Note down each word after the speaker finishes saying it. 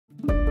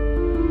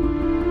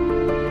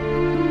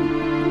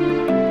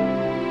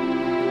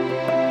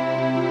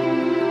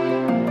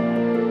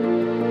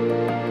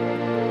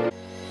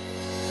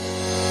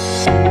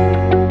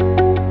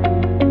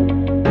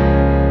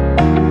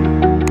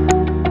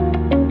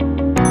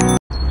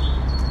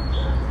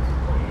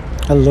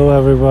Hello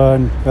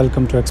everyone,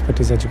 welcome to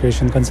expertise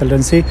education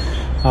consultancy.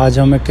 आज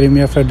हम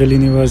Crimea federal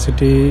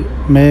university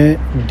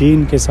में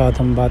dean के साथ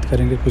हम बात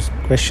करेंगे, कुछ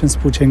क्वेश्चंस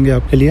पूछेंगे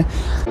आपके लिए।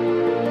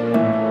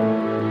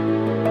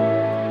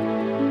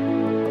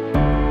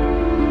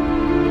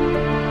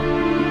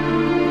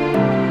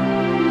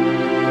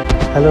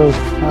 Hello,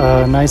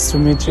 nice to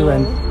meet you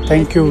and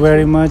thank you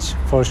very much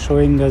for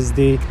showing us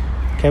the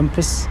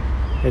campus.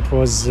 It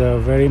was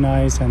very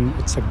nice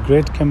and it's a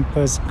great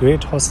campus,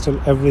 great hostel,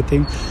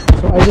 everything.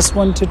 So I just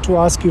wanted to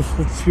ask you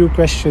a few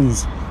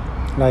questions,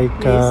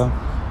 like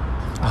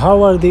how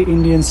are the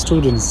Indian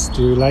students?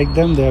 Do you like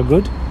them? They are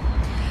good?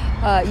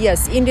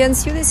 Yes, Indian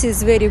students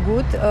is very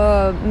good.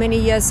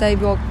 Many years I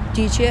work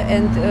teacher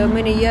and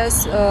many years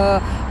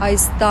I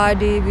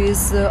study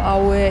with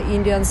our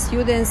Indian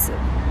students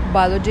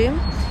biology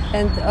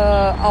and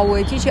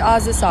our teacher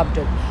other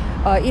subject.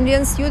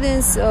 Indian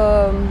students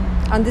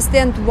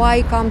understand why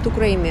come to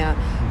Crimea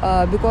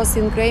because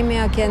in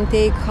Crimea can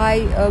take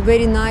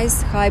very nice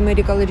high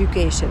medical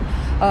education.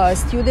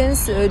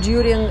 Students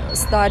during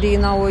study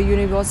in our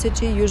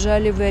university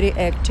usually very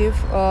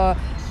active,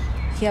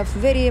 have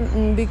very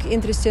big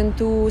interest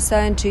into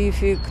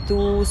scientific,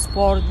 to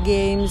sport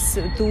games,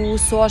 to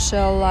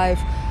social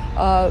life.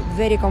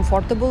 Very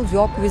comfortable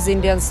work with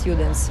Indian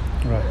students.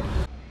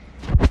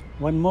 Right.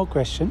 One more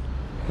question,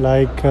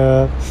 like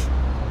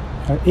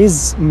is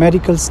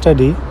medical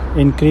study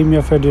in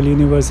Crimea Federal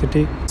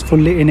University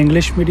fully in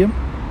English medium?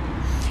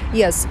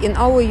 Yes, in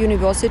our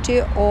university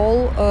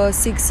all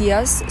 6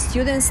 years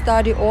students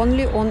study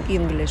only on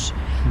English.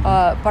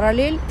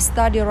 Parallel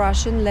study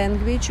Russian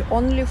language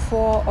only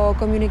for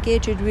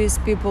communicated with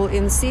people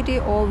in city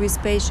or with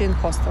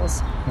patient hostels.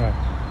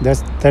 Right.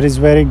 That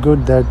is very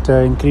good that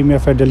in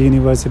Crimea Federal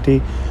University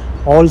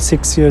all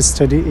 6 years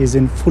study is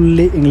in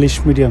fully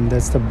English medium.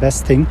 That's the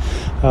best thing.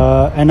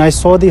 And I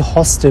saw the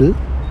hostel.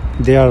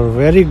 They are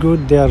very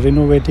good. They are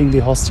renovating the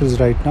hostels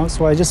right now.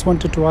 So I just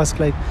wanted to ask,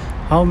 like,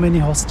 how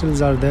many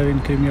hostels are there in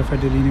Crimea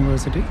Federal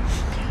University?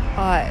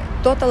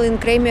 Total in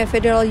Crimea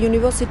Federal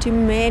University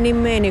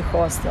many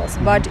hostels,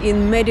 but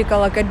in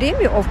Medical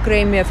Academy of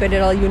Crimea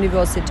Federal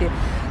University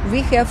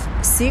we have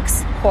 6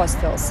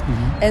 hostels,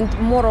 and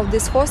more of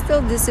this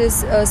hostel, this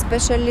is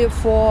especially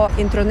for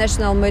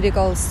international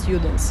medical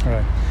students.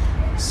 Right.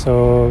 So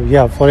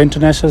yeah, for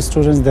international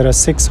students there are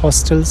 6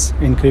 hostels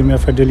in Crimea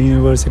Federal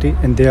University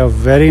and they are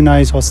very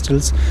nice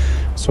hostels.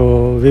 So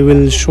we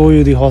will show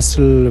you the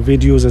hostel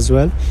videos as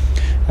well.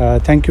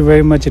 Thank you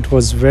very much. It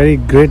was very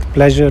great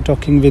pleasure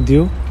talking with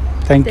you.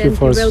 Thank you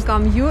for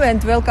welcome you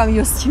and welcome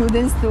your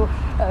students to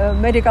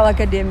Medical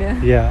Academy.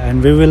 Yeah,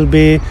 and we will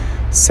be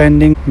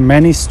sending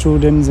many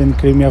students in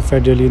Crimea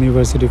Federal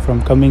University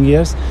from coming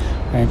years,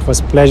 and it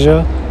was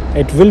pleasure.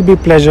 It will be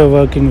pleasure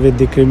working with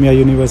the Crimea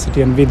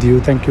University and with you.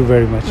 Thank you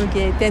very much.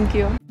 Okay, thank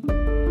you.